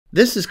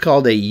This is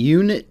called a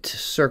unit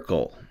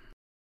circle.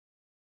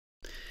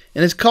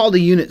 And it's called a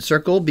unit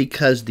circle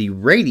because the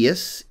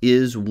radius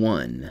is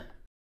 1.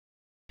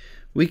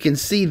 We can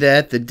see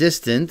that the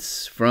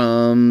distance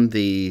from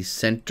the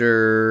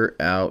center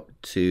out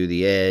to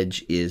the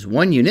edge is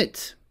 1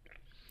 unit.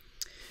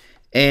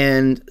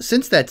 And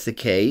since that's the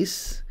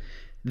case,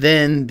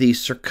 then the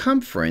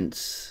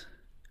circumference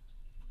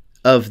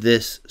of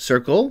this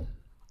circle,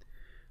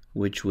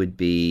 which would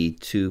be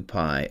 2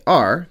 pi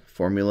r,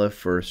 formula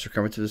for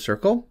circumference of the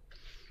circle,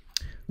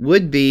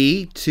 would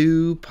be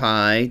 2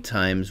 pi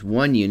times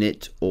 1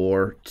 unit,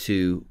 or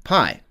 2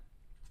 pi.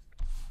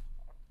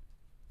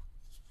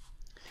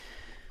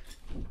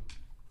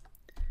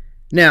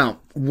 Now,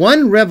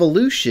 1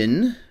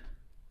 revolution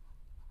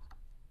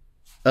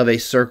of a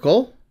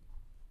circle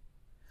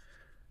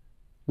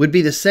would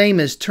be the same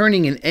as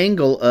turning an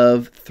angle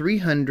of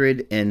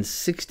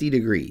 360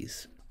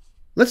 degrees.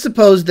 Let's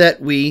suppose that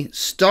we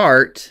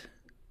start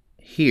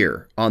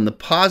here on the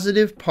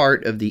positive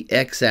part of the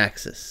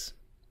x-axis,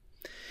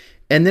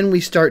 and then we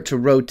start to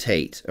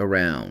rotate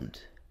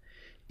around.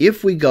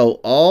 If we go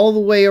all the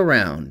way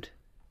around,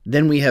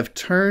 then we have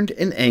turned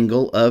an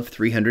angle of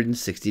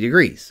 360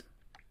 degrees.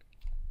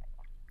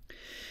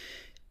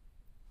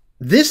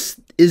 This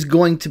is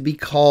going to be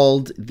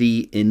called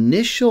the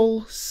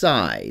initial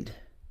side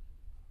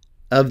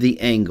of the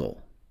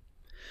angle.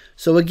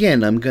 So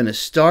again, I'm going to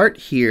start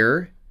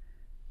here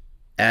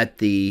at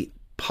the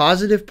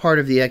positive part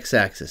of the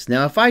x-axis.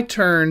 Now, if I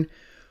turn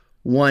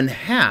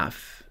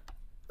 1/2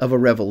 of a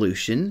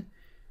revolution,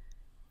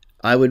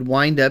 I would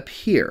wind up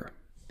here.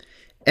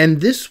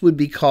 And this would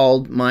be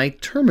called my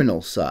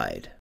terminal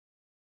side.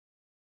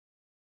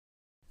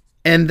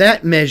 And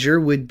that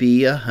measure would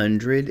be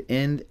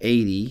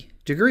 180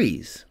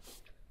 degrees.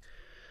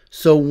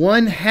 So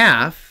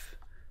 1/2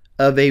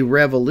 of a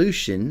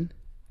revolution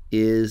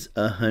is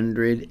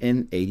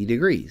 180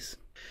 degrees.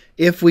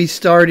 If we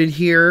started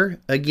here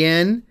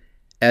again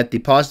at the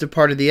positive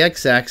part of the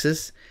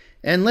x-axis,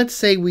 and let's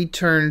say we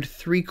turned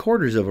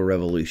 3/4 of a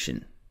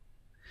revolution,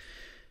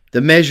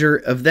 the measure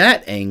of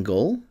that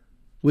angle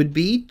would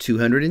be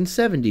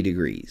 270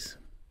 degrees.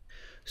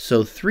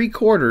 So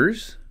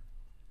 3/4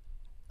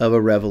 of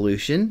a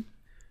revolution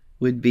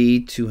would be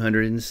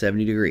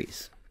 270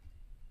 degrees.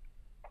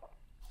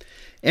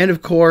 And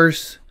of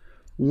course,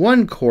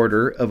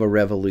 1/4 of a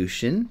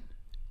revolution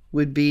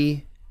would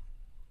be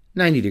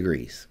 90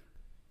 degrees.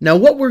 Now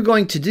what we're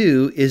going to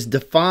do is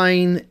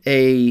define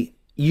a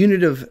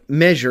unit of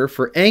measure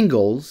for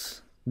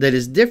angles that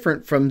is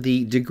different from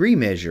the degree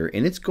measure,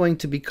 and it's going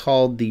to be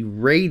called the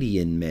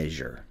radian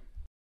measure.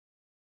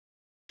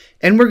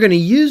 And we're going to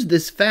use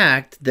this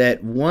fact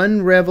that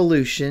 1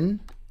 revolution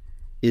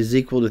is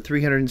equal to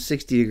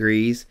 360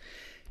 degrees,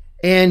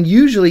 and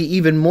usually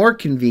even more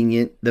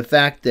convenient, the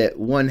fact that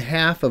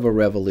 1/2 of a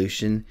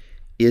revolution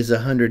is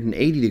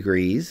 180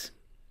 degrees,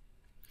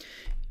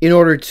 in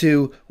order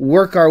to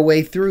work our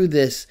way through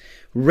this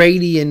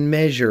radian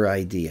measure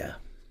idea.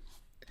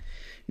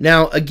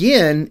 Now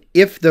again,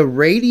 if the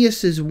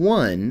radius is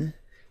 1,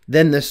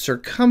 then the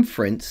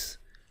circumference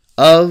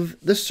of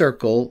the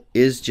circle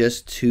is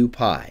just 2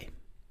 pi.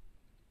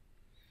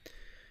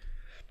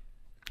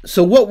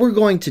 So what we're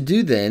going to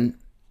do then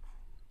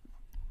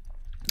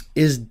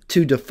is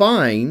to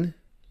define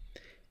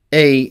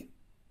a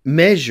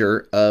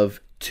measure of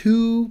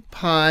 2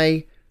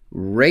 pi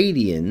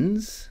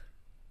radians.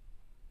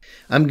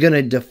 I'm going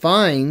to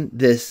define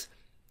this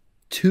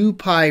 2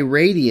 pi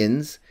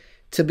radians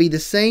to be the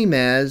same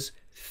as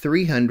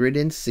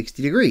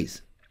 360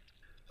 degrees.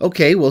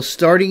 Okay, well,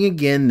 starting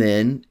again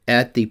then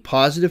at the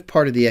positive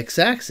part of the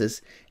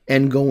x-axis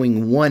and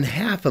going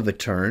 1/2 of a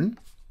turn,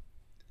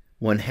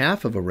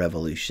 1/2 of a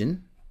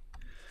revolution,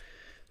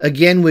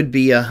 again would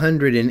be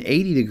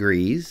 180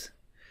 degrees.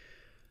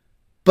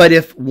 But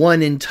if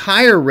 1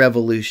 entire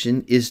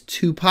revolution is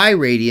 2 pi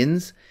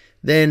radians,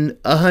 then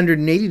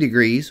 180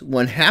 degrees,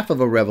 1/2 of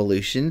a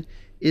revolution,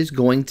 is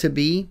going to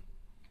be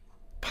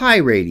pi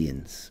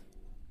radians,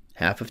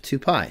 half of 2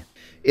 pi.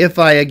 If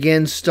I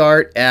again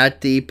start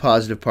at the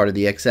positive part of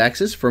the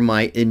x-axis for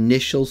my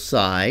initial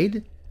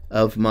side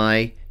of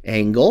my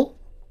angle,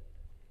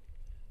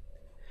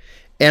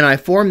 and I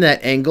form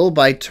that angle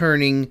by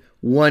turning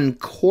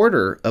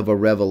 1/4 of a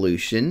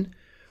revolution,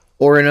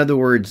 or in other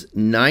words,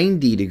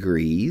 90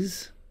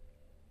 degrees,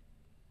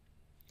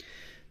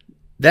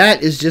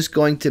 that is just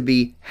going to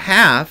be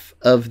half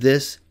of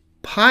this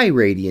pi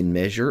radian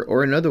measure,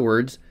 or in other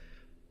words,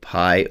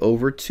 pi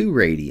over 2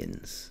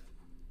 radians.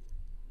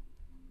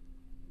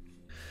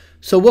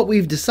 So what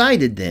we've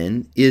decided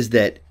then is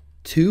that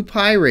 2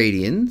 pi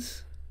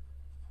radians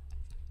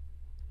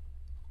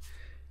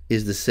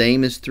is the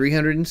same as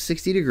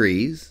 360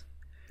 degrees.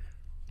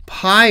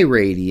 Pi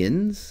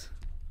radians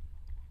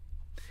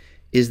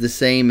is the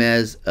same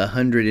as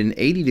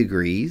 180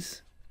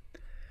 degrees.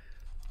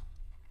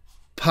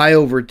 Pi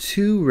over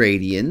 2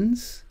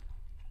 radians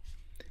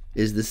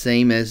is the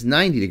same as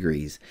 90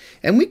 degrees.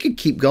 And we could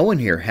keep going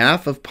here.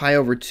 Half of pi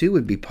over 2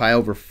 would be pi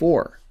over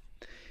 4.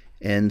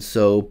 And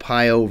so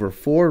pi over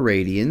 4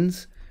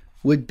 radians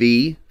would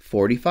be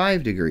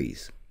 45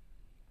 degrees.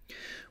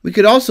 We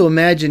could also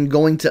imagine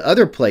going to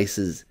other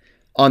places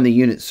on the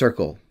unit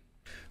circle.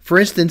 For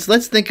instance,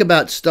 let's think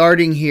about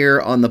starting here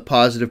on the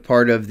positive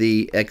part of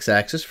the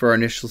x-axis for our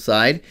initial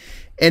side,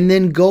 and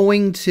then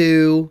going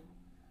to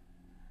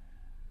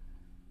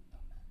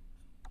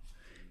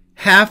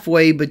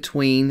halfway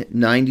between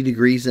 90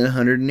 degrees and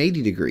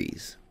 180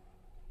 degrees.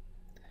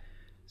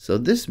 So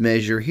this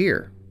measure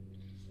here,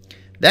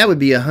 that would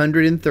be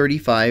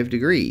 135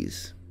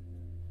 degrees.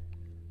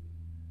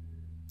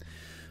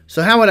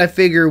 So how would I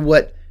figure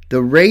what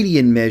the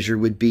radian measure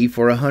would be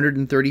for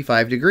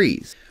 135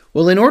 degrees?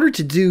 Well, in order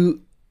to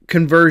do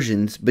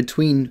conversions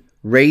between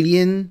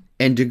radian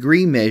and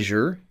degree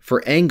measure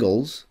for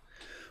angles,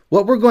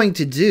 what we're going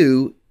to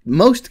do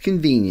most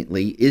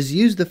conveniently is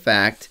use the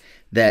fact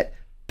that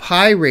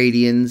pi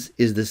radians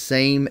is the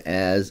same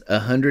as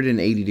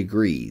 180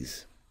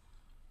 degrees.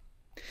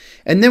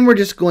 And then we're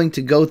just going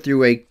to go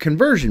through a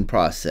conversion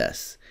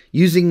process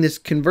using this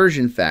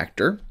conversion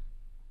factor.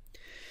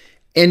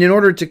 And in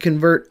order to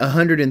convert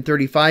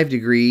 135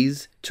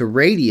 degrees to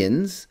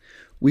radians,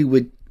 we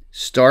would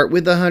start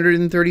with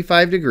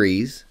 135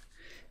 degrees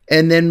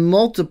and then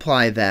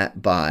multiply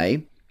that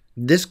by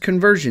this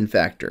conversion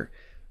factor.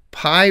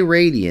 Pi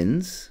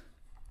radians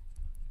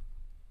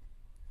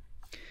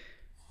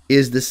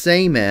is the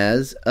same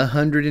as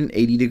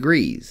 180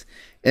 degrees.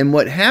 And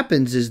what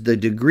happens is the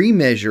degree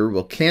measure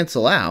will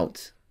cancel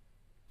out,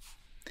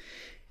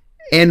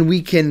 and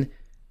we can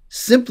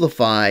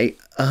simplify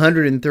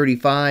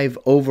 135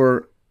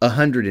 over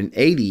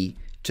 180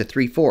 to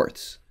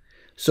 3/4.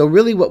 So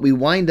really what we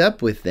wind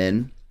up with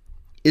then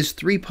is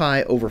 3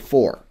 pi over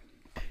 4.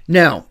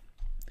 Now,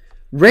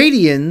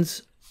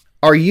 radians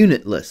are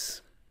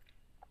unitless.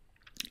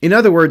 In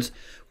other words,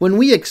 when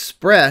we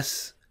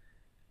express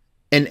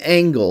an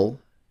angle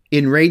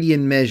in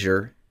radian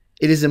measure,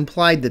 it is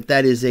implied that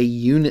that is a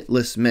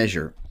unitless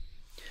measure.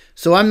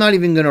 So I'm not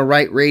even going to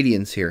write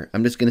radians here.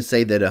 I'm just going to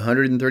say that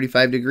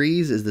 135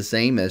 degrees is the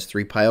same as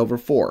 3 pi over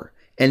 4.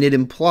 And it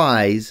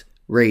implies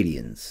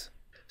radians.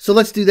 So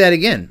let's do that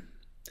again.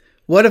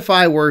 What if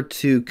I were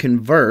to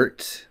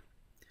convert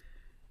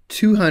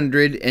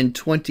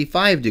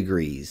 225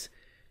 degrees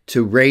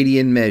to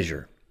radian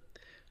measure?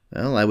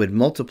 Well, I would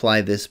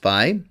multiply this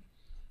by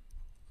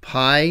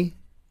pi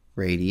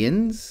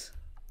radians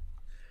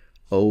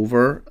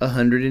over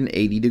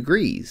 180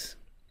 degrees.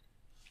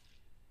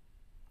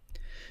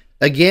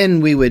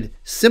 Again, we would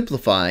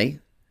simplify,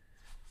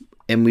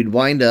 and we'd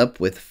wind up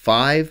with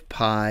 5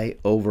 pi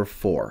over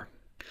 4.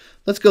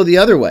 Let's go the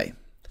other way.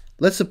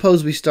 Let's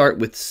suppose we start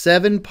with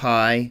 7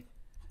 pi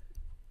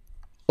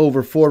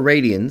over 4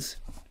 radians,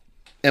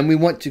 and we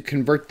want to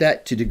convert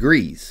that to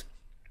degrees.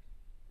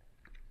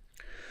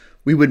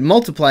 We would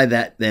multiply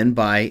that then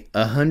by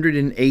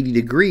 180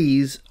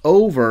 degrees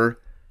over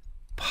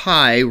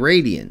pi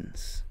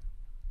radians.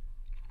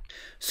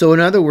 So in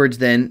other words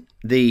then,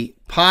 the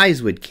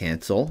pi's would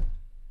cancel,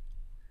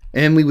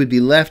 and we would be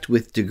left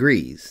with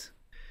degrees.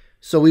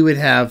 So we would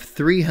have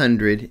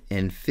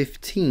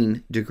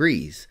 315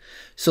 degrees.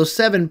 So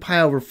 7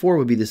 pi over 4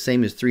 would be the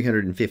same as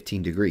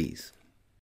 315 degrees.